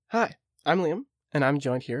Hi, I'm Liam, and I'm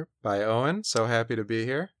joined here by Owen. So happy to be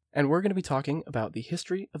here. And we're going to be talking about the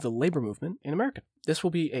history of the labor movement in America. This will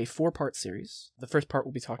be a 4-part series. The first part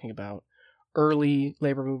will be talking about early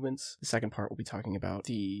labor movements. The second part will be talking about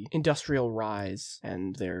the industrial rise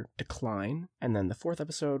and their decline. And then the fourth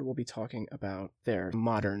episode will be talking about their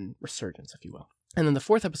modern resurgence, if you will. And then the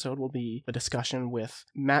fourth episode will be a discussion with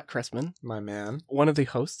Matt Cressman, my man, one of the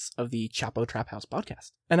hosts of the Chapo Trap House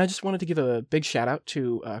podcast. And I just wanted to give a big shout out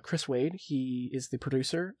to Chris Wade. He is the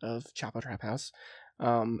producer of Chapo Trap House.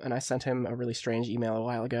 And I sent him a really strange email a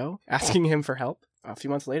while ago asking him for help. A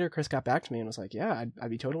few months later, Chris got back to me and was like, yeah,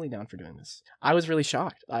 I'd be totally down for doing this. I was really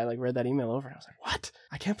shocked. I read that email over and I was like, what?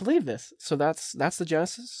 I can't believe this. So that's the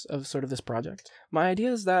genesis of sort of this project. My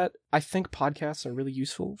idea is that I think podcasts are really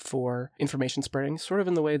useful for information spreading, sort of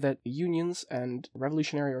in the way that unions and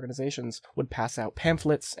revolutionary organizations would pass out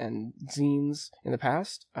pamphlets and zines in the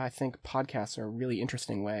past. I think podcasts are a really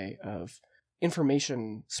interesting way of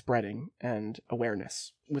information spreading and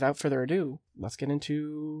awareness. Without further ado, let's get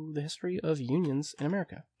into the history of unions in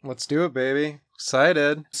America. Let's do it, baby.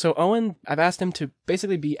 Excited. So Owen, I've asked him to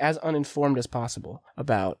basically be as uninformed as possible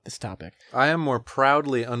about this topic. I am more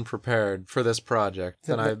proudly unprepared for this project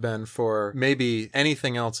than I've been for maybe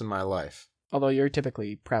anything else in my life. Although you're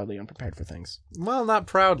typically proudly unprepared for things. Well, not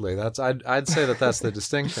proudly. I'd say that's the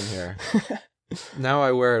distinction here. Now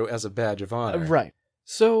I wear it as a badge of honor. Right.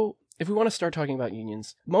 So if we want to start talking about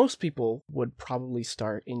unions, most people would probably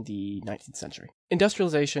start in the 19th century.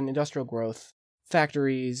 Industrialization, industrial growth,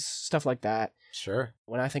 factories, stuff like that. Sure.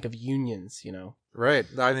 When I think of unions, Right.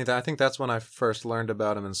 I think that's when I first learned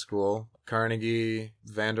about them in school. Carnegie,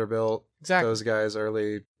 Vanderbilt. Exactly. Those guys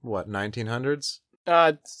early, 1900s?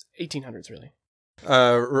 It's 1800s, really.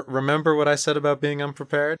 Remember what I said about being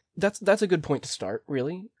unprepared? That's a good point to start,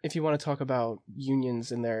 really. If you want to talk about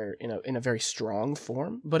unions in a very strong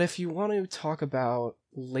form, but if you want to talk about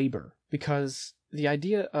labor, because the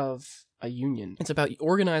idea of a union, it's about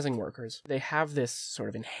organizing workers. They have this sort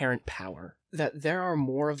of inherent power that there are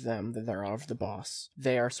more of them than there are of the boss.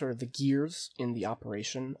 They are sort of the gears in the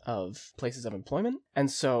operation of places of employment.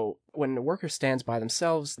 And so when a worker stands by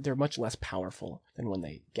themselves, they're much less powerful than when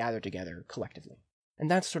they gather together collectively. And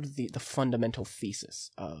that's sort of the fundamental thesis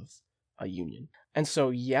of a union. And so,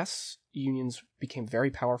 yes, unions became very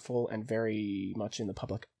powerful and very much in the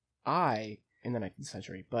public eye in the 19th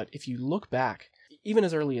century. But if you look back, even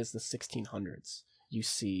as early as the 1600s, you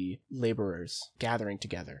see laborers gathering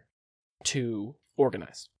together to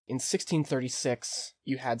organize. In 1636,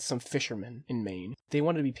 you had some fishermen in Maine. They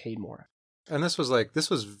wanted to be paid more. And this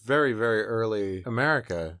was very, very early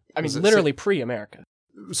America. I mean, literally pre-America.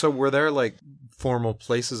 So were there formal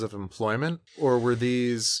places of employment, or were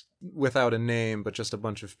these without a name but just a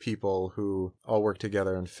bunch of people who all worked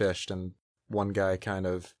together and fished and one guy kind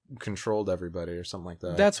of controlled everybody or something like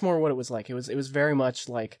that? That's more what it was like. It was very much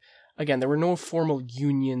like, again, there were no formal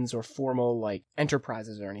unions or formal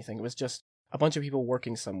enterprises or anything. It was just a bunch of people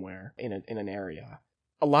working somewhere in an area.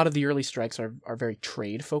 A lot of the early strikes are very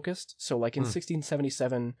trade focused. So in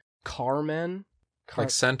 1677, carmen, like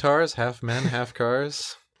centaurs, half men, half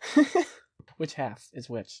cars. Which half is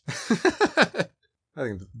which? I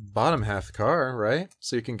think the bottom half car, right?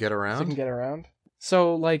 So you can get around.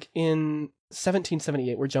 So in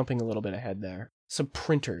 1778, we're jumping a little bit ahead there. Some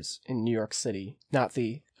printers in New York City, not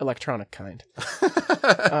the electronic kind.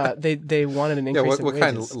 They wanted an increase in wages. What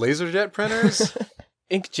kind? LaserJet printers?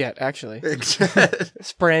 Inkjet, actually. Inkjet.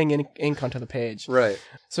 Spraying ink onto the page. Right.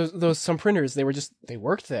 So some printers, they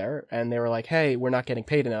worked there, and they were like, hey, we're not getting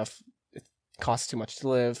paid enough. It costs too much to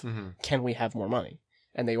live. Mm-hmm. Can we have more money?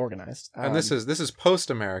 And they organized. And this is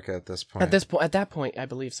post-America at this point. At that point, I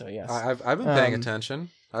believe so, yes. I've been paying attention.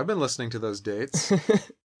 I've been listening to those dates.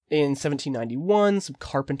 In 1791, some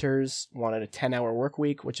carpenters wanted a 10-hour work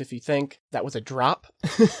week, which if you think that was a drop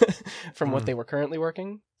from what they were currently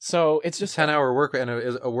working. So it's just 10-hour work, and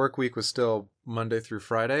a work week was still Monday through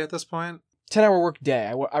Friday at this point? 10-hour work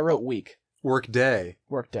day. I wrote week. Work day.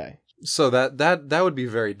 Work day. So that would be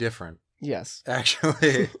very different. Yes.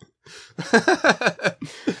 Actually.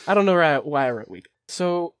 I don't know why I wrote week.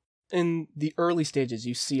 So in the early stages,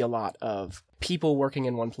 you see a lot of people working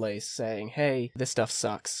in one place saying, hey, this stuff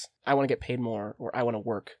sucks. I want to get paid more, or I want to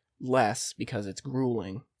work less because it's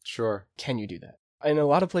grueling. Sure. Can you do that? In a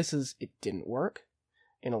lot of places, it didn't work.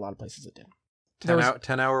 In a lot of places, it didn't.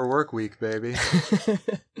 10-hour work week, baby.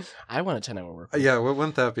 I want a 10-hour work week. Yeah,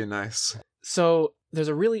 wouldn't that be nice? So there's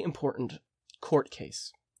a really important court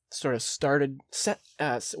case. One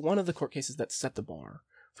of the court cases that set the bar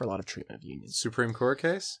for a lot of treatment of unions. Supreme Court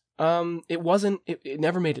case? It wasn't. It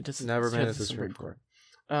never made it to. Never made it to the Supreme Court.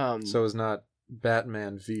 So it was not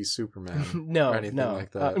Batman v Superman No, or anything no.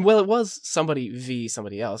 like that. Well, it was somebody v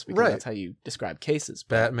somebody else because Right. that's how you describe cases.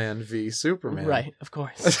 But... Batman v Superman. Right, of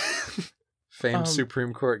course. Famed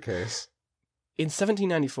Supreme Court case. In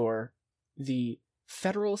 1794, the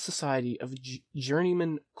Federal Society of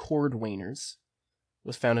Journeyman Cordwainers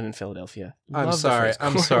was founded in Philadelphia. I'm sorry.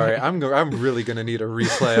 I'm really going to need a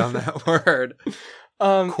replay on that word.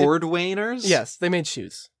 Cordwainers? Yes, they made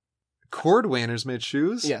shoes. Cordwainers made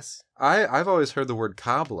shoes? Yes. I've always heard the word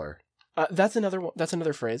cobbler. That's another one. That's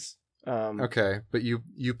another phrase. Okay, but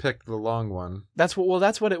you picked the long one. That's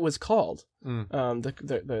what it was called. Mm.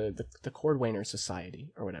 The Cordwainer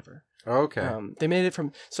Society or whatever. Okay. They made it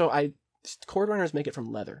from cordwainers make it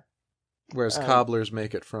from leather, Whereas cobblers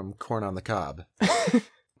make it from corn on the cob.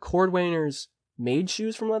 Cordwainers made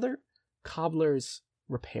shoes from leather. Cobblers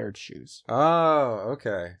repaired shoes. Oh,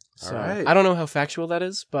 okay. So, all right. I don't know how factual that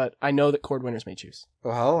is, but I know that cordwainers made shoes.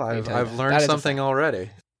 Well, I've learned something already.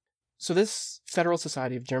 So this Federal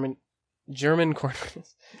Society of German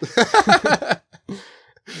Cordwainers,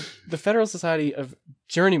 the Federal Society of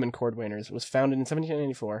Journeyman Cordwainers was founded in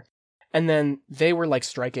 1794, and then they were like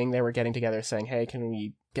striking. They were getting together saying, hey, can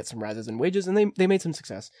we get some rises in wages? And they made some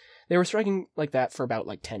success. They were striking like that for about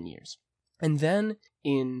like 10 years. And then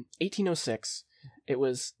in 1806, it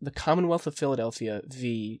was the Commonwealth of Philadelphia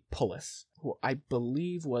v. Pullis, who I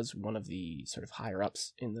believe was one of the sort of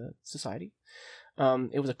higher-ups in the society.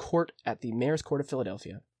 It was a court at the Mayor's Court of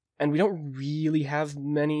Philadelphia. And we don't really have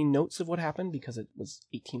many notes of what happened because it was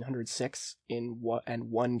 1806 and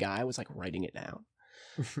one guy was like writing it down.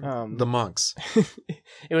 The monks.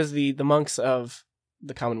 It was the monks of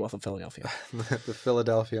the Commonwealth of Philadelphia. The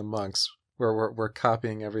Philadelphia monks, where we're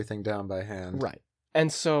copying everything down by hand. Right.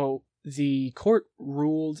 And so the court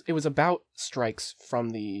ruled, it was about strikes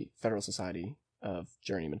from the Federal Society of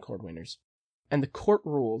Journeyman Cordwainers. And the court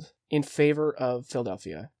ruled in favor of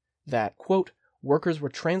Philadelphia that, quote, workers were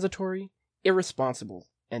transitory, irresponsible,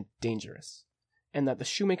 and dangerous. And that the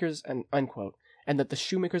shoemakers, and unquote, and that the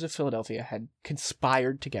shoemakers of Philadelphia had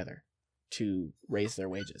conspired together to raise their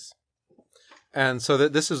wages. And so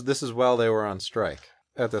this is while they were on strike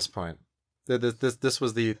at this point. This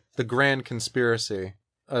was the grand conspiracy,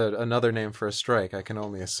 another name for a strike, I can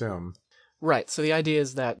only assume. Right, so the idea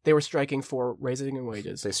is that they were striking for raising in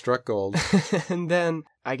wages. They struck gold. And then,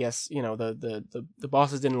 I guess, the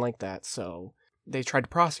bosses didn't like that, so they tried to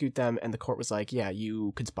prosecute them, and the court was like, yeah,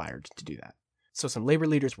 you conspired to do that. So some labor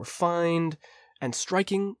leaders were fined, and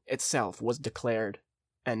striking itself was declared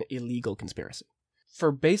an illegal conspiracy.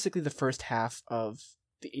 For basically the first half of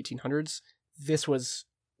the 1800s, this was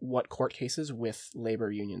what court cases with labor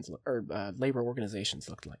unions or labor organizations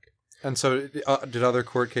looked like. And so did other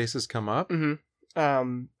court cases come up?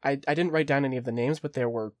 Mm-hmm. I didn't write down any of the names, but there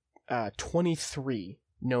were 23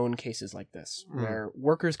 known cases like this, where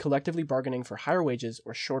workers collectively bargaining for higher wages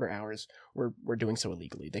or shorter hours were doing so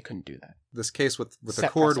illegally. They couldn't do that. This case with the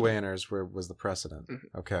cordwainers was the precedent.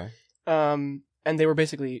 Mm-hmm. Okay. And they were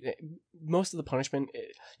basically, most of the punishment,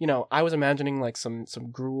 I was imagining like some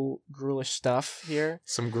gruelish stuff here.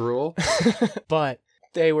 Some gruel? But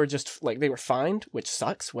they were just like, they were fined, which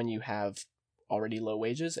sucks when you have already low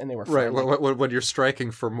wages, and they were fined. Right, when you're striking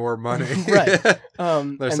for more money. Right.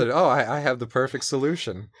 They said, I have the perfect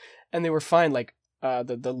solution. And they were fined, like,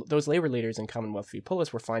 those labor leaders in Commonwealth v.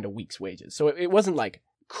 Pullis were fined a week's wages. So it wasn't like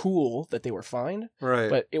cool that they were fined, right?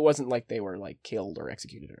 But it wasn't like they were like killed or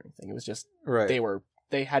executed or anything. It was just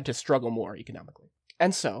they had to struggle more economically.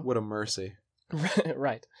 And so what a mercy.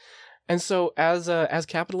 Right. And so as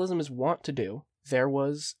capitalism is wont to do, there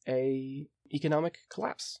was a economic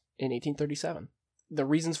collapse in 1837. The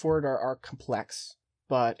reasons for it are complex,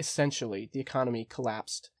 but essentially the economy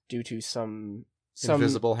collapsed due to some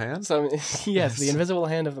invisible hand. Yes, the invisible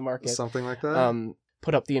hand of the market. Something like that.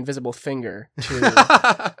 Put up the invisible finger to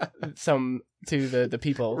the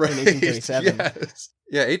people right. in 1837. Yes.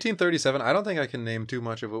 Yeah, 1837. I don't think I can name too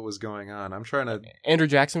much of what was going on. I'm trying to. Andrew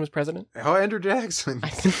Jackson was president. Oh, Andrew Jackson. I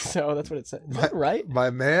think so. That's what it said. Is that right? My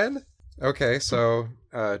man. Okay, so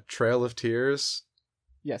Trail of Tears.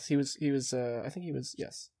 Yes, he was. I think he was.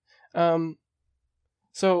 Yes.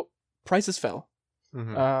 So prices fell.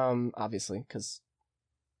 Mm-hmm. Obviously, because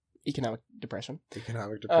economic depression.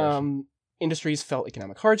 Industries felt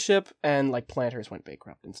economic hardship, and like planters went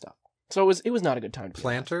bankrupt and stuff. So it was not a good time to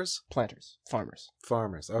planters, farmers.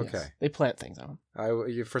 Okay, yes, they plant things on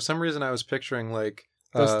them. For some reason, I was picturing like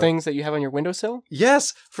those things that you have on your windowsill.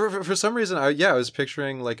 Yes, for some reason, I was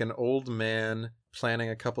picturing like an old man planting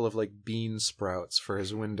a couple of like bean sprouts for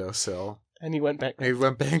his windowsill. And he went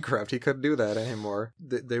bankrupt. He couldn't do that anymore.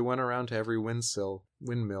 They went around to every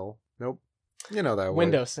windmill. Nope. You know that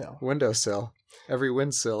windowsill. Windowsill. Every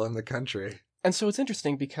windsill in the country. And so it's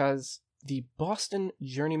interesting because the Boston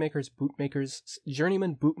Journeyman Bootmakers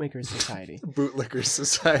Society. Bootlickers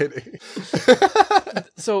Society.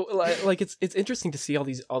 So like it's interesting to see all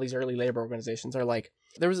these early labor organizations are like,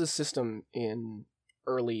 there was a system in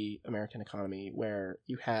early American economy where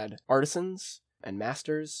you had artisans and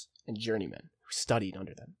masters and journeymen who studied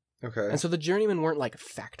under them. Okay. And so the journeymen weren't like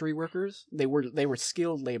factory workers. They were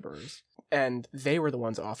skilled laborers, and they were the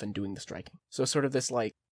ones often doing the striking. So sort of this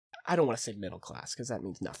like, I don't want to say middle class because that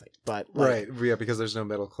means nothing, but like, right. Yeah, because there's no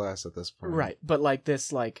middle class at this point. Right. But like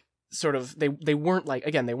this like sort of they weren't like,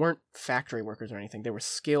 again, they weren't factory workers or anything. They were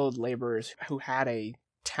skilled laborers who had a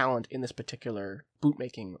talent in this particular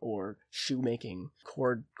bootmaking or shoemaking,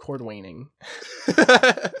 cord waning.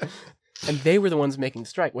 And they were the ones making the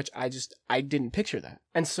strike, which I didn't picture that.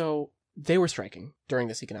 And so they were striking during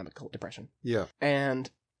this economic depression. Yeah.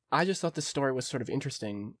 And I just thought this story was sort of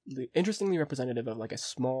interestingly representative of like a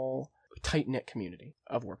small, tight-knit community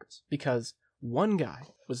of workers. Because one guy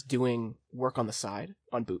was doing work on the side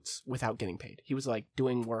on boots without getting paid. He was like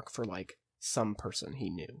doing work for like some person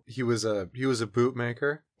he knew. He was a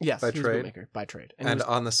bootmaker? Yes, by he trade? was a bootmaker by trade. And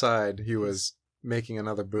on the side, he was making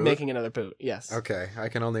another boot? Making another boot, yes. Okay, I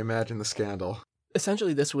can only imagine the scandal.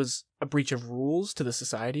 Essentially, this was a breach of rules to the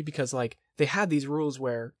society because, like, they had these rules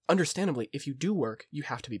where, understandably, if you do work, you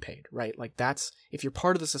have to be paid, right? Like, if you're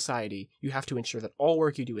part of the society, you have to ensure that all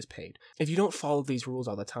work you do is paid. If you don't follow these rules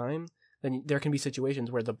all the time, then there can be situations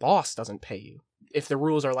where the boss doesn't pay you. If the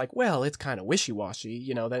rules are like, well, it's kind of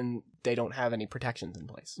wishy-washy, then they don't have any protections in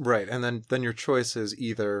place. Right, and then your choice is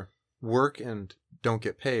either work and don't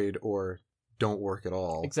get paid or don't work at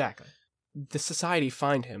all. Exactly. The society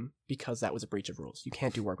fined him because that was a breach of rules. You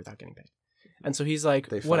can't do work without getting paid. And so he's like,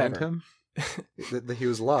 they whatever. Fined him? He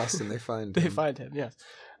was lost and they fined him. They fined him, yes.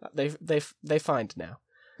 They fined now.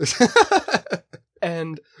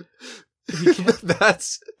 And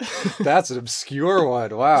that's an obscure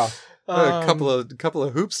one. Wow. A couple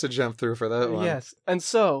of hoops to jump through for that one. Yes. And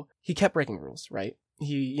so he kept breaking rules, right?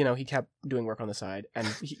 He kept doing work on the side and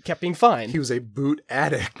he kept being fined. He was a boot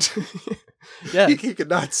addict. Yeah. He could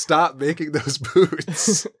not stop making those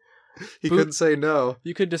boots. He couldn't say no.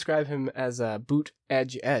 You could describe him as a boot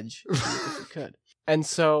edge if you could. And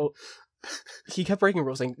so he kept breaking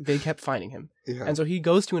rules and they kept fining him. Yeah. And so he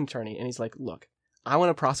goes to an attorney and he's like, look, I want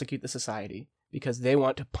to prosecute the society because they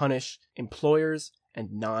want to punish employers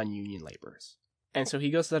and non-union laborers. And so he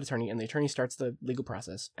goes to that attorney and the attorney starts the legal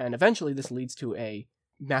process. And eventually this leads to a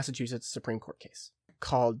Massachusetts Supreme Court case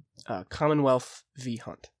called Commonwealth v.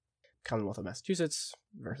 Hunt. Commonwealth of Massachusetts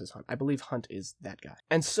versus Hunt. I believe Hunt is that guy.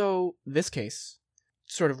 And so this case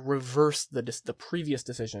sort of reversed the previous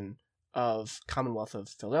decision of Commonwealth of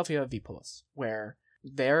Philadelphia v. Pullis, where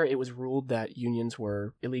there it was ruled that unions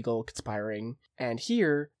were illegal, conspiring, and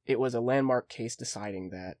here it was a landmark case deciding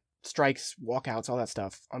that strikes, walkouts, all that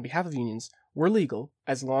stuff on behalf of unions were legal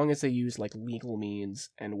as long as they used like legal means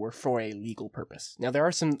and were for a legal purpose. Now there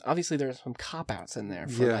are some cop-outs in there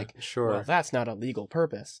for sure. Well, that's not a legal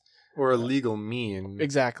purpose. Or a legal mean.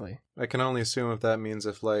 Exactly. I can only assume if that means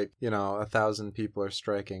if 1,000 people are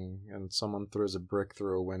striking and someone throws a brick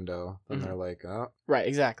through a window, then they're like, oh. Right,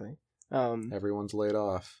 exactly. Everyone's laid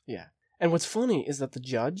off. Yeah. And what's funny is that the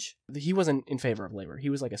judge, he wasn't in favor of labor. He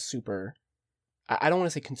was like a super, I don't want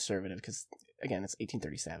to say conservative because, again, it's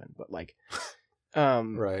 1837, but like,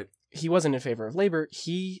 right. He wasn't in favor of labor.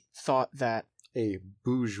 He thought that a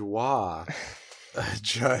bourgeois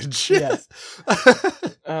judge. Yes.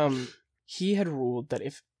 He had ruled that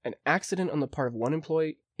if an accident on the part of one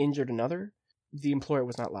employee injured another, the employer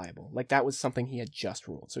was not liable. Like, that was something he had just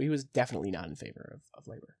ruled. So he was definitely not in favor of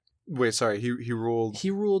labor. Wait, sorry. He ruled... He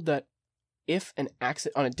ruled that if an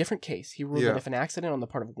accident... On a different case, he ruled that if an accident on the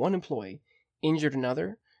part of one employee injured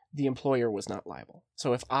another, the employer was not liable.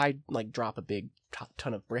 So if I, drop a big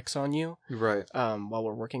ton of bricks on you... Right. While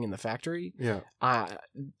we're working in the factory... Yeah. I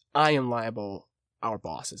am liable. Our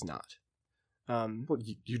boss is not. Well,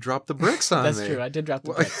 you dropped the bricks on me. That's true. I did drop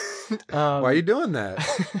the bricks. Why are you doing that?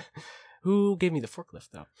 Who gave me the forklift,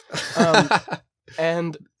 though?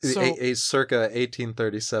 And so... A circa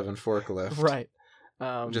 1837 forklift. Right.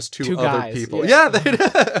 Just two other guys, people. Yeah.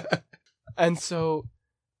 And so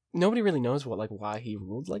nobody really knows why he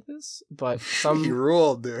ruled like this, but some... He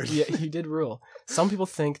ruled, dude. Yeah, he did rule. Some people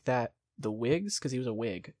think that the Whigs, because he was a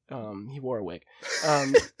Whig, he wore a wig,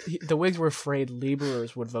 the Whigs were afraid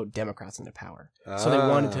laborers would vote Democrats into power. So they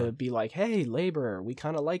wanted to be like, hey, labor, we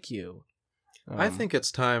kind of like you. I think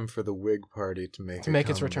it's time for the Whig Party to make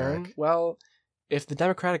its return. Well, if the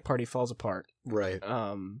Democratic Party falls apart, right,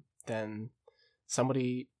 then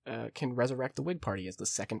somebody can resurrect the Whig Party as the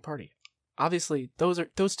second party. obviously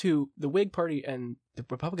those two, the Whig Party and the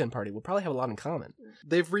Republican Party, will probably have a lot in common.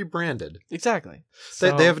 They've rebranded. Exactly.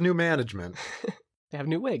 They have new management. They have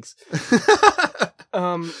new wigs.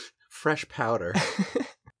 Fresh powder.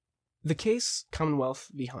 The case Commonwealth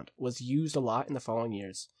v. Hunt was used a lot in the following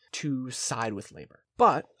years to side with labor.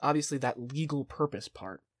 But, obviously, that legal purpose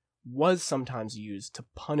part was sometimes used to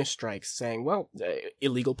punish strikes, saying, well,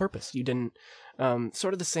 illegal purpose. You didn't...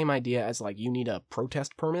 sort of the same idea as, like, you need a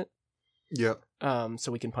protest permit. Yep.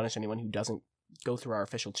 So we can punish anyone who doesn't go through our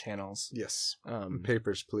official channels. Yes.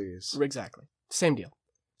 Papers, please. Exactly. Same deal.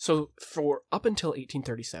 So, for up until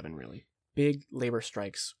 1837, really, big labor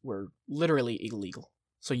strikes were literally illegal.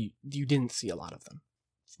 So you didn't see a lot of them.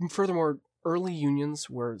 Furthermore, early unions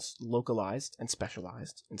were localized and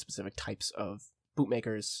specialized in specific types of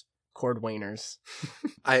bootmakers, cordwainers.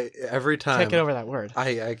 Every time Can't get over that word.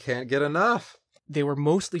 I can't get enough. They were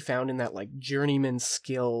mostly found in that like journeyman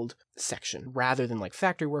skilled section rather than like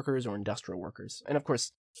factory workers or industrial workers. And of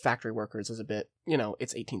course, factory workers is a bit,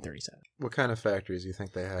 it's 1837. What kind of factories do you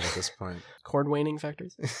think they had at this point? Cordwaining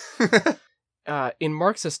factories? In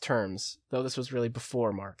Marxist terms, though this was really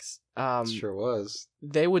before Marx, sure was.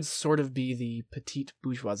 They would sort of be the petite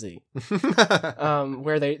bourgeoisie,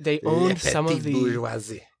 where they owned some of the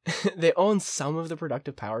bourgeoisie. They owned some of the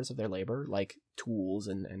productive powers of their labor, like tools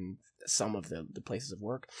and some of the places of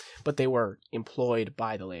work, but they were employed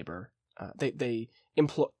by the labor. They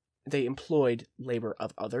employed labor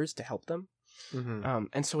of others to help them. Mm-hmm.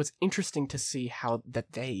 And so it's interesting to see how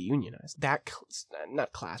that they unionized. That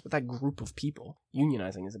not class, but that group of people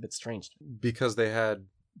unionizing is a bit strange. Because they had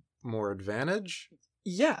more advantage?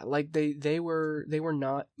 Yeah, like they were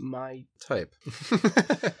not my type.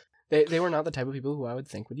 They were not the type of people who I would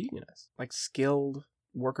think would unionize. Like skilled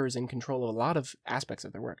workers in control of a lot of aspects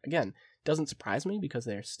of their work. Again, doesn't surprise me because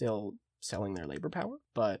they're still selling their labor power,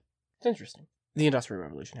 but it's interesting. The Industrial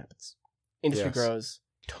Revolution happens. Industry grows.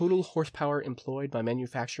 Total horsepower employed by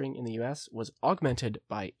manufacturing in the U.S. was augmented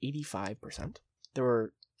by 85%. There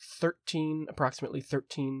were approximately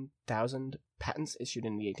 13,000 patents issued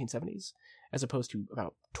in the 1870s, as opposed to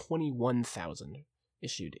about 21,000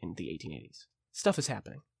 issued in the 1880s. Stuff is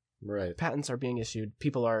happening. Right. Patents are being issued.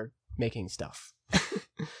 People are making stuff.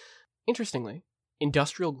 Interestingly,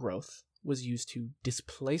 industrial growth was used to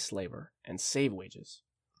displace labor and save wages,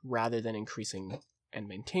 rather than increasing and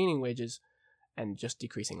maintaining wages and just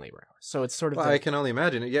decreasing labor hours. So it's sort of... Well, I can only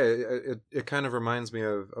imagine. Yeah, it kind of reminds me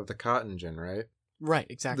of the cotton gin, right? Right,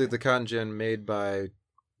 exactly. The cotton gin made by,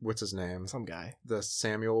 what's his name? Some guy. The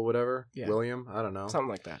Samuel whatever? Yeah. William? I don't know. Something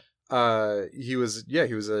like that. He was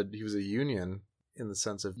a union in the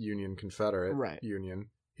sense of Union Confederate Union.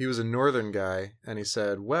 He was a northern guy, and he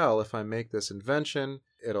said, well, if I make this invention,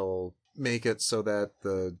 it'll make it so that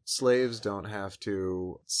the slaves don't have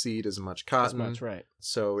to seed as much cotton. As much, right.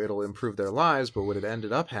 So it'll improve their lives, but what had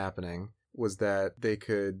ended up happening was that they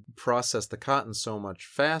could process the cotton so much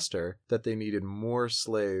faster that they needed more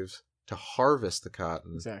slaves to harvest the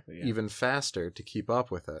cotton even faster to keep up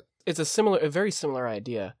with it. It's a very similar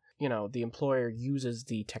idea. The employer uses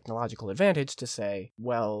the technological advantage to say,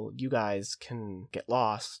 well, you guys can get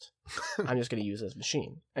lost. I'm just going to use this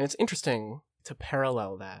machine. And it's interesting to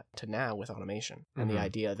parallel that to now with automation and the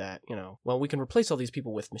idea that, well, we can replace all these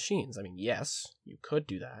people with machines. I mean, yes, you could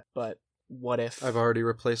do that, but what if... I've already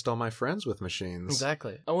replaced all my friends with machines.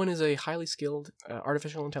 Exactly. Owen is a highly skilled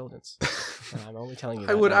artificial intelligence. I'm only telling you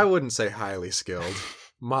that. I wouldn't say highly skilled.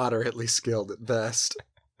 Moderately skilled at best.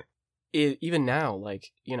 Even now,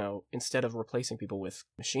 instead of replacing people with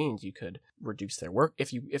machines, you could reduce their work.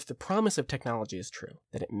 If the promise of technology is true,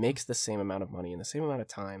 that it makes the same amount of money in the same amount of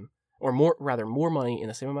time, or more money in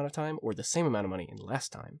the same amount of time, or the same amount of money in less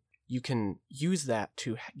time, you can use that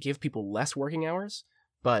to give people less working hours,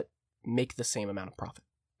 but make the same amount of profit.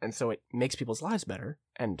 And so it makes people's lives better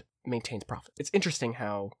and maintains profit. It's interesting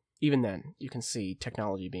how, even then, you can see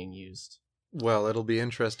technology being used. Well, it'll be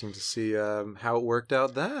interesting to see how it worked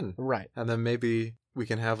out then. Right. And then maybe we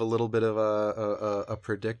can have a little bit of a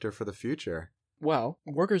predictor for the future. Well,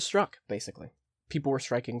 workers struck, basically. People were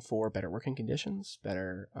striking for better working conditions,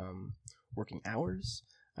 better working hours.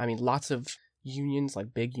 I mean, lots of unions,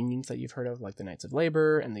 like big unions that you've heard of, like the Knights of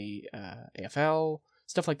Labor and the AFL,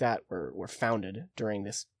 stuff like that were founded during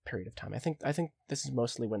this period of time. I think this is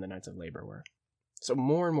mostly when the Knights of Labor were. So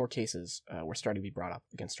more and more cases were starting to be brought up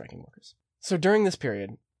against striking workers. So during this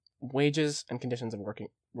period, wages and conditions of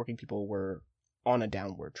working people were on a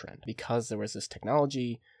downward trend because there was this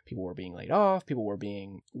technology. People were being laid off. People were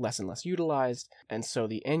being less and less utilized. And so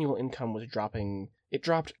the annual income was dropping. It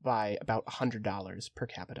dropped by about $100 per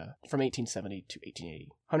capita from 1870 to 1880.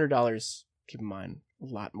 $100 keep in mind, a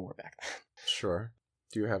lot more back then. Sure.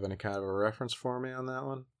 Do you have any kind of a reference for me on that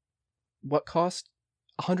one? What cost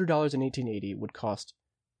 $100 in 1880 would cost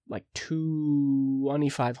like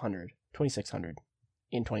 $2,600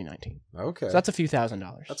 in 2019. Okay. So that's a few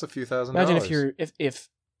 $1,000s. That's a few $1,000s. Imagine if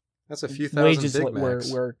that's a few thousand wages Big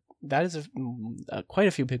Macs. were that is quite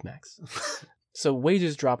a few Big Macs. So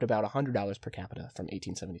wages dropped about $100 per capita from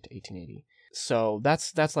 1870 to 1880. So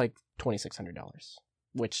that's like $2,600,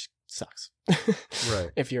 which sucks. Right.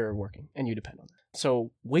 If you're working and you depend on that.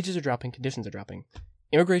 So wages are dropping, conditions are dropping.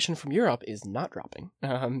 Immigration from Europe is not dropping.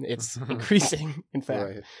 It's increasing. In fact,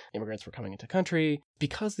 Right. Immigrants were coming into country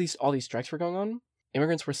because all these strikes were going on.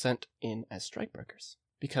 Immigrants were sent in as strikebreakers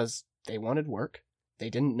because they wanted work. They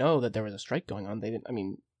didn't know that there was a strike going on. They didn't. I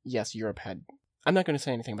mean, yes, Europe had. I'm not going to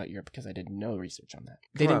say anything about Europe because I did no research on that.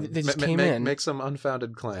 They just came in. Make some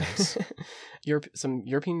unfounded claims. Some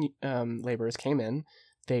European laborers came in.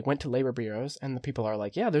 They went to labor bureaus, and the people are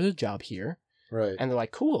like, "Yeah, there's a job here," Right. and they're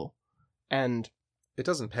like, "Cool," and it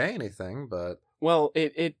doesn't pay anything, but well,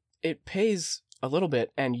 it pays a little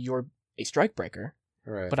bit, and you're a strikebreaker.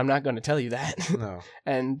 right. But I'm not going to tell you that. No.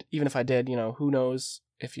 And even if I did, who knows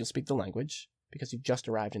if you'll speak the language because you've just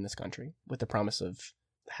arrived in this country with the promise of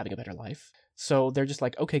having a better life. So they're just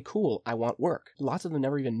like, okay, cool, I want work. Lots of them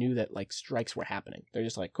never even knew that like strikes were happening. They're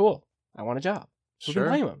just like, cool, I want a job. Who Sure.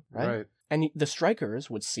 can blame them, right? Right. And the strikers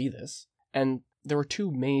would see this, and there were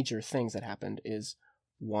two major things that happened. Is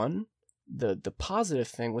one, the positive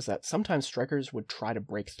thing was that sometimes strikers would try to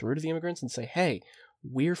break through to the immigrants and say, hey,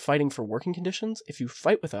 we're fighting for working conditions. If you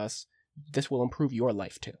fight with us, this will improve your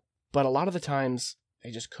life too. But a lot of the times,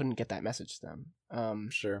 they just couldn't get that message to them.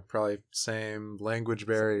 Sure. Probably same language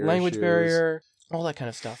barrier. Language issues. barrier, all that kind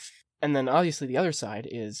of stuff. And then obviously the other side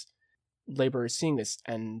is laborers seeing this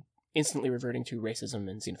and instantly reverting to racism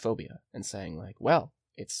and xenophobia and saying like, well,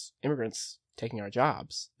 it's immigrants taking our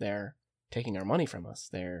jobs. They're taking our money from us.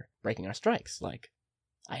 They're breaking our strikes. Like,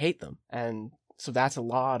 I hate them. And so that's a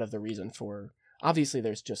lot of the reason for... Obviously,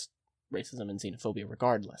 there's just racism and xenophobia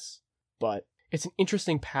regardless. But it's an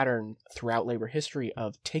interesting pattern throughout labor history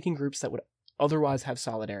of taking groups that would otherwise have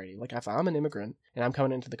solidarity. Like, if I'm an immigrant and I'm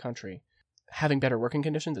coming into the country, having better working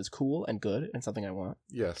conditions is cool and good and something I want.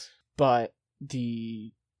 Yes. But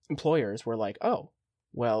the employers were like, oh,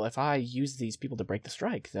 well, if I use these people to break the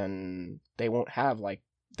strike, then they won't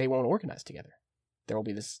organize together. There will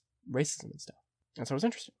be this racism and stuff. And so it was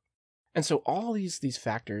interesting. And so all these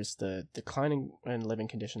factors, the decline in living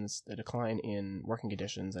conditions, the decline in working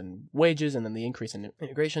conditions and wages, and then the increase in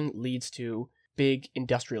immigration leads to big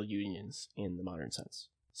industrial unions in the modern sense.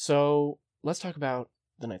 So let's talk about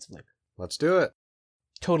the Knights of Labor. Let's do it.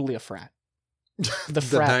 Totally a frat. The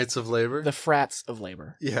Knights of Labor? The frats of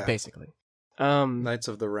labor. Yeah. Basically. Knights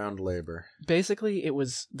of the Round Labor. Basically, it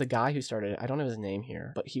was the guy who started it. I don't know his name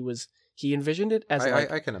here, but he envisioned it as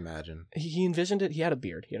I can imagine. He envisioned it. He had a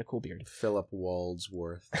beard. He had a cool beard. Philip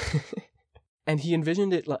Waldsworth. And he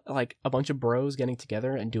envisioned it like a bunch of bros getting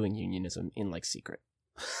together and doing unionism in like secret.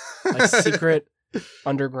 Like secret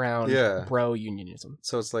underground bro unionism.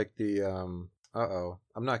 So it's like the I'm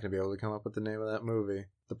not going to be able to come up with the name of that movie.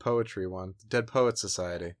 The poetry one. The Dead Poets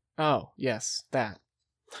Society. Oh, yes, that.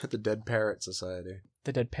 The Dead Parrot Society.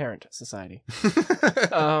 The Dead Parent Society.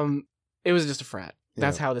 It was just a frat.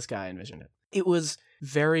 That's how this guy envisioned it. It was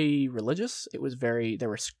very religious. It was very there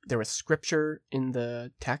was scripture in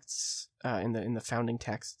the texts, in the founding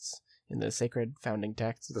texts, in the sacred founding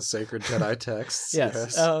texts. The sacred Jedi texts.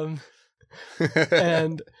 Yes.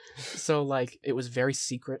 And so like it was very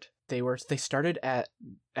secret. They started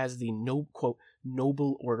as the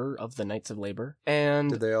noble order of the Knights of Labor.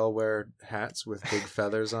 And did they all wear hats with big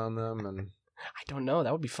feathers on them and I don't know,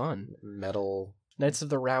 that would be fun. Metal Knights of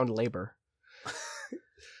the Round Labor.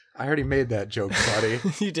 I already made that joke, buddy.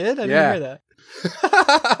 You did? I didn't hear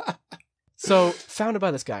that. So, founded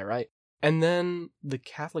by this guy, right? And then the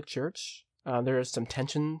Catholic Church, there is some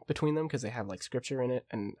tension between them because they have like scripture in it,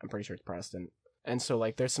 and I'm pretty sure it's Protestant. And so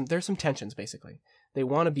like there's some tensions basically. They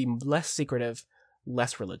want to be less secretive,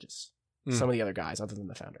 less religious. Some of the other guys other than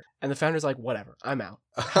the founder. And the founder's like, whatever, I'm out.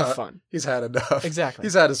 Have fun. He's had enough. Exactly.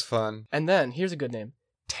 He's had his fun. And then, here's a good name.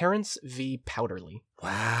 Terrence V. Powderly.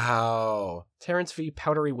 Wow. Terrence V.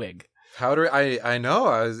 Powdery Whig. I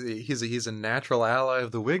know. He's a natural ally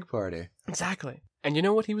of the Whig Party. Exactly. And you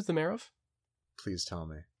know what he was the mayor of? Please tell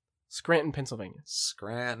me. Scranton, Pennsylvania.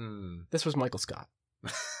 Scranton. This was Michael Scott.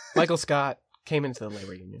 Michael Scott came into the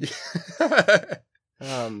labor union.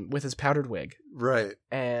 With his powdered wig. Right.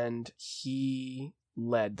 And he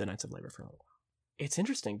led the Knights of Labor for a little while. It's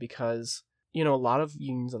interesting because, a lot of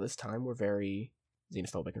unions of this time were very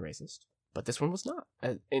xenophobic and racist. but this one was not.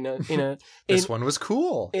 This one was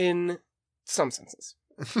cool. In some senses.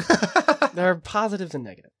 There are positives and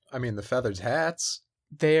negatives. I mean, the feathered hats.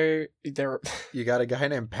 They're You got a guy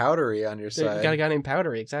named Powdery on your side. You got a guy named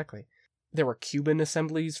Powdery, exactly. There were Cuban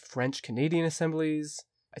assemblies, French, Canadian assemblies,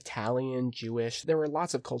 Italian, Jewish. There were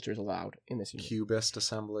lots of cultures allowed in this union. Cubist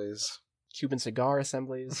assemblies. Cuban cigar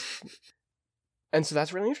assemblies. And so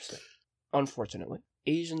that's really interesting. Unfortunately,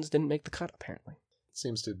 Asians didn't make the cut, apparently.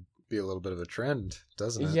 Seems to be a little bit of a trend,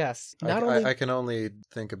 doesn't it? Yes. I can only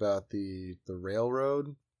think about the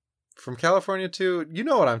railroad from California to, you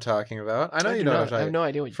know what I'm talking about. I know you know what I'm talking about. I have no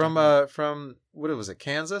idea what you're talking about. From what was it,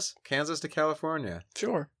 Kansas to California.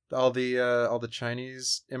 Sure. All the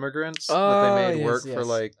Chinese immigrants that they made work for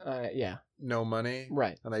like no money,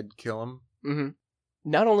 right? And they'd kill them. Mm-hmm.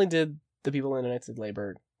 Not only did the people in United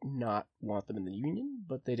Labor not want them in the union,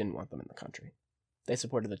 but they didn't want them in the country. They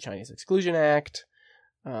supported the Chinese Exclusion Act,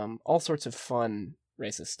 all sorts of fun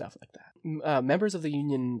racist stuff like that. Members of the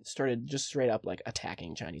union started just straight up like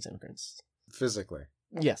attacking Chinese immigrants. Physically?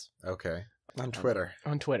 Yes. Okay. On Twitter.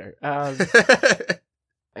 On Twitter.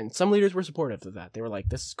 And some leaders were supportive of that. They were like,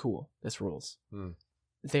 this is cool. This rules.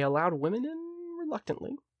 They allowed women in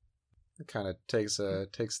reluctantly. It kind of takes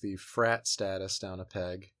the frat status down a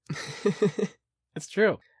peg. It's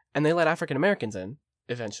true. And they let African Americans in,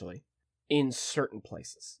 eventually, in certain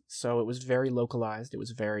places. So it was very localized. It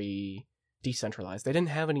was very decentralized. They didn't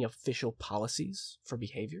have any official policies for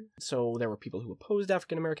behavior. So there were people who opposed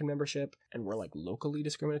African American membership and were like locally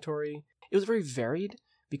discriminatory. It was very varied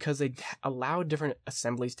because they allowed different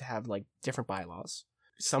assemblies to have like different bylaws.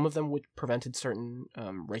 Some of them would prevented certain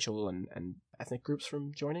racial and ethnic groups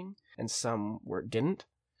from joining, and some didn't.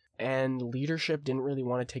 And leadership didn't really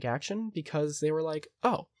want to take action because they were like,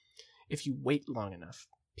 oh, if you wait long enough,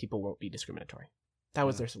 people won't be discriminatory. That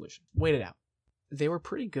was their solution. Wait it out. They were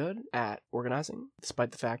pretty good at organizing,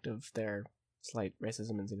 despite the fact of their slight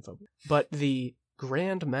racism and xenophobia. But the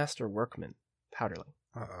Grand Master Workman, Powderly.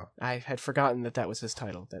 Uh-oh. I had forgotten that was his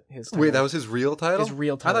title. Wait, that was his real title? His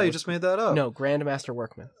real title. I thought you just made that up. No, Grand Master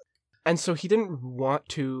Workman. And so he didn't want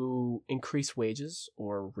to increase wages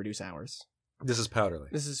or reduce hours. This is Powderly.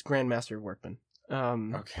 This is Grand Master Workman.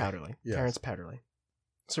 Okay. Powderly. Yes. Terrence Powderly.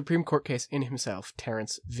 Supreme Court case in himself,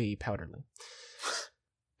 Terrence v. Powderly.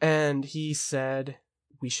 And he said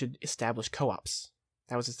we should establish co-ops.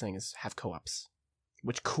 That was his thing, is have co-ops.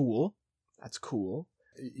 Which, cool. That's cool.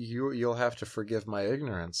 You'll have to forgive my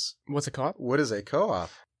ignorance. What's a co-op? What is a co-op?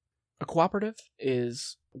 A cooperative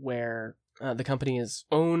is where the company is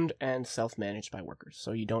owned and self-managed by workers.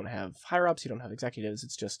 So you don't have higher-ups, you don't have executives.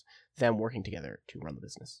 It's just them working together to run the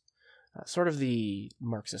business. Sort of the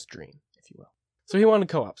Marxist dream, if you will. So he wanted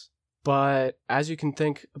co-ops. But as you can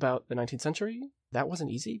think about the 19th century, that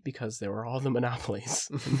wasn't easy because they were all the monopolies.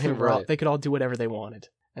 Right. They could all do whatever they wanted.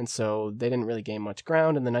 And so they didn't really gain much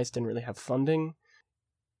ground, and the Knights didn't really have funding.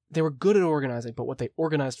 They were good at organizing, but what they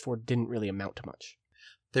organized for didn't really amount to much.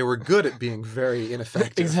 They were good at being very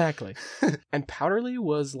ineffective. Exactly. And Powderly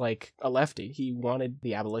was like a lefty. He wanted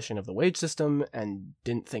the abolition of the wage system and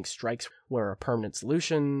didn't think strikes were a permanent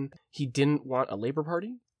solution. He didn't want a labor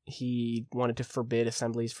party. He wanted to forbid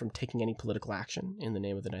assemblies from taking any political action in the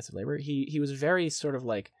name of the Knights of Labor. He was very sort of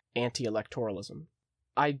like anti-electoralism.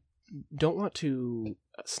 I don't want to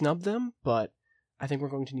snub them, but I think we're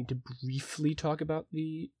going to need to briefly talk about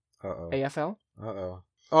the AFL.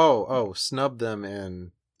 Oh, snub them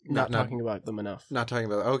in... Not talking about them enough. Not talking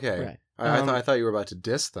about... Okay. Right. I thought you were about to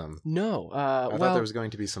diss them. No. I thought there was going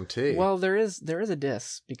to be some tea. Well, there is a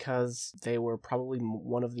diss because they were probably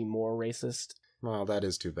one of the more racist... Well, that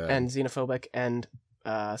is too bad. And xenophobic, and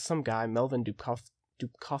some guy, Melvin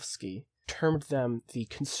Dubkovsky, termed them the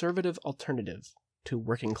conservative alternative to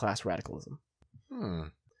working class radicalism.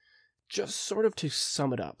 Just sort of to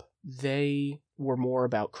sum it up, they were more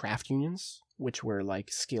about craft unions, which were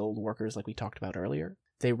like skilled workers like we talked about earlier.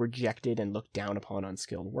 They rejected and looked down upon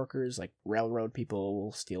unskilled workers like railroad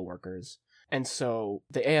people, steel workers. And so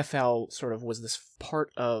the AFL sort of was this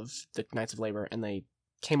part of the Knights of Labor, and they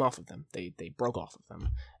came off of them. They broke off of them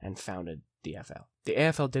and founded the AFL. The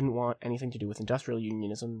AFL didn't want anything to do with industrial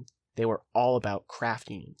unionism. They were all about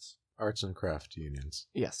craft unions. Arts and craft unions.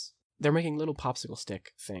 Yes. They're making little popsicle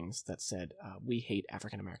stick things that said, we hate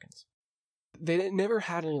African Americans. They never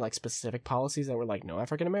had any like specific policies that were like, no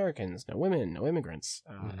African Americans, no women, no immigrants,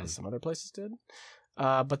 as some other places did.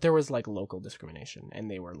 But there was like local discrimination,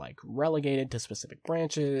 and they were like relegated to specific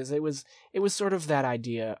branches. It was sort of that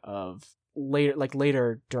idea of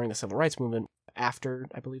later during the Civil Rights Movement, after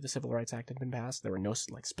I believe the Civil Rights Act had been passed, there were no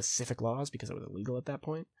like specific laws because it was illegal at that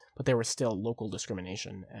point, but there was still local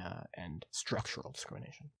discrimination and structural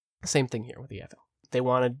discrimination. Same thing here with the AFL. They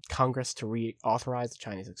wanted Congress to reauthorize the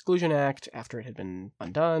Chinese Exclusion Act after it had been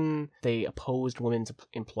undone. They opposed women's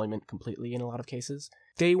employment completely in a lot of cases.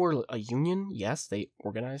 They were a union, yes. They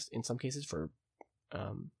organized in some cases for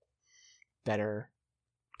better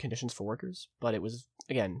conditions for workers, but it was,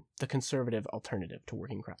 again, the conservative alternative to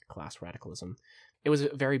working class radicalism. It was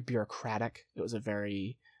a very bureaucratic, it was a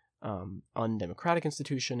very undemocratic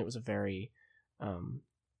institution, it was a very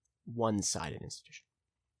one-sided institution.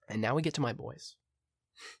 And now we get to my boys.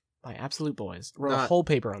 My absolute boys. Wrote a whole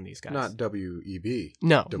paper on these guys. Not WEB.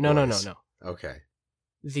 No. Okay.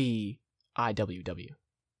 The IWW.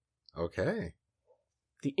 Okay.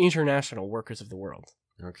 The International Workers of the World.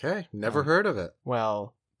 Okay. Never heard of it.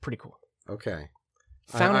 Well, pretty cool. Okay.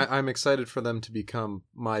 I'm excited for them to become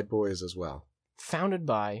my boys as well. Founded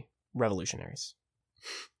by revolutionaries.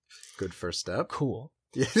 Good first step. Cool.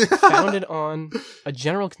 Founded on a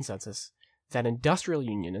general consensus that industrial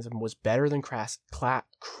unionism was better than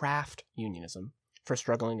craft unionism for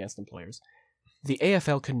struggling against employers. The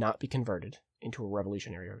AFL could not be converted into a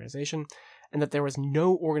revolutionary organization, and that there was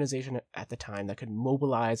no organization at the time that could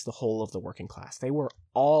mobilize the whole of the working class. They were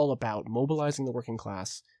all about mobilizing the working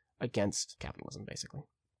class against capitalism, basically.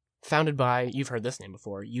 Founded by, you've heard this name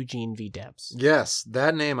before, Eugene V. Debs. Yes,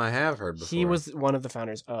 that name I have heard before. He was one of the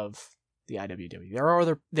founders of the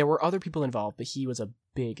IWW. There were other people involved, but he was a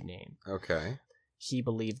big name. Okay. He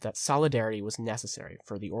believed that solidarity was necessary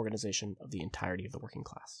for the organization of the entirety of the working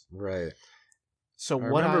class. Right. So I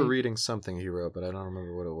remember reading something he wrote, but I don't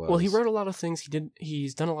remember what it was. Well, he wrote a lot of things.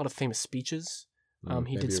 He's done a lot of famous speeches.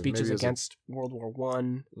 He did speeches against World War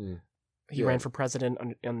One. He ran for president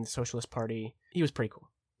on the Socialist Party. He was pretty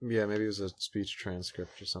cool. Yeah, maybe it was a speech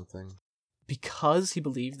transcript or something. Because he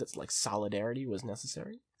believed that solidarity was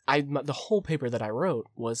necessary. The whole paper that I wrote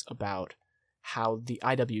was about how the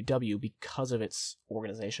IWW, because of its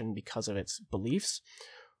organization, because of its beliefs,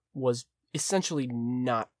 was essentially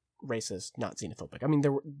not racist, not xenophobic. I mean,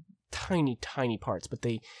 there were tiny, tiny parts, but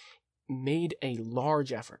they made a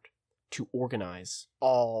large effort to organize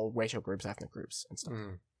all racial groups, ethnic groups, and stuff.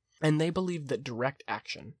 And they believed that direct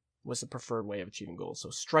action was the preferred way of achieving goals.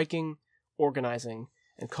 So striking, organizing,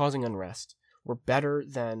 and causing unrest were better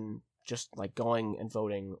than just like going and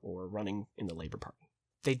voting or running in the Labor Party.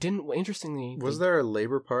 They didn't. Interestingly, was there a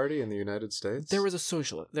Labor Party in the United States? There was the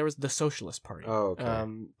Socialist Party. Oh, okay.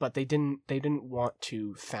 But they didn't want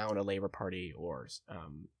to found a Labor Party or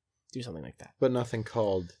do something like that. But nothing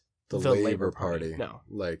called the Labor Party. No,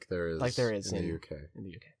 like there is in the UK. In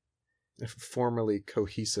the UK, a formerly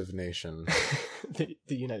cohesive nation, the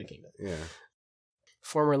United Kingdom. Yeah.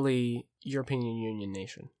 Formerly European Union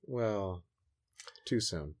nation. Well, too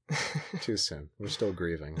soon. Too soon. We're still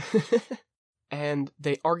grieving. And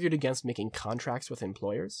they argued against making contracts with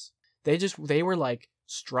employers. They were like,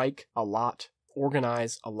 strike a lot,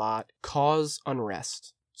 organize a lot, cause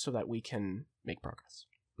unrest so that we can make progress.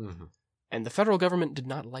 Mm-hmm. And the federal government did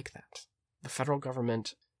not like that. The federal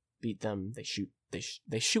government beat them. They shoot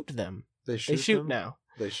them. They shoot now.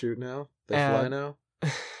 They shoot now? They fly now?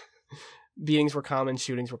 Beatings were common,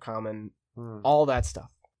 shootings were common, all that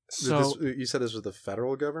stuff. So you said this was the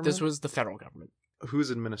federal government? This was the federal government.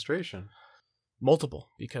 Whose administration? Multiple,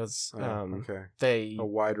 because a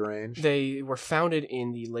wide range. They were founded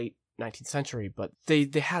in the late 19th century, but they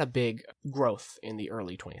had a big growth in the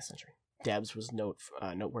early 20th century. Debs was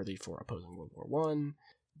noteworthy for opposing World War One.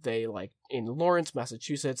 They, like in Lawrence,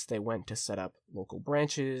 Massachusetts, they went to set up local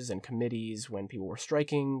branches and committees when people were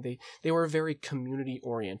striking. They were very community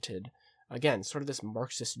oriented. Again, sort of this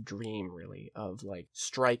Marxist dream, really, of like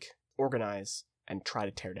strike, organize, and try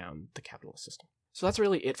to tear down the capitalist system. So that's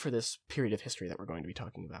really it for this period of history that we're going to be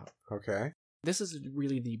talking about. Okay. This is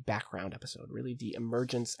really the background episode, really the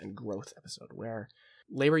emergence and growth episode, where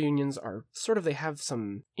labor unions are they have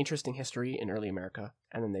some interesting history in early America,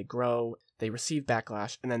 and then they grow, they receive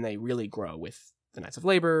backlash, and then they really grow with the Knights of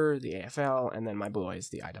Labor, the AFL, and then my boys,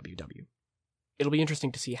 the IWW. It'll be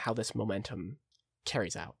interesting to see how this momentum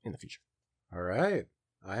carries out in the future. All right.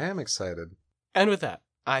 I am excited. And with that,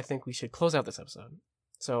 I think we should close out this episode.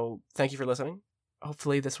 So thank you for listening.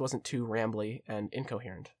 Hopefully this wasn't too rambly and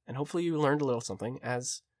incoherent. And hopefully you learned a little something,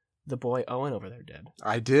 as the boy Owen over there did.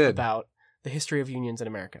 I did. About the history of unions in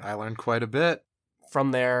America. I learned quite a bit.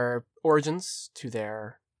 From their origins to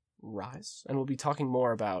their rise. And we'll be talking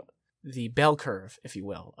more about the bell curve, if you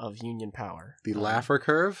will, of union power. The Laffer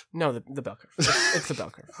curve? No, the bell curve. It's the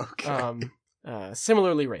bell curve. Okay.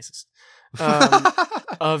 Similarly racist.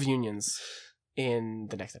 Of unions in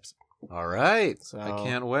the next episode. All right. So, I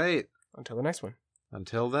can't wait. Until the next one.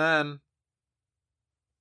 Until then.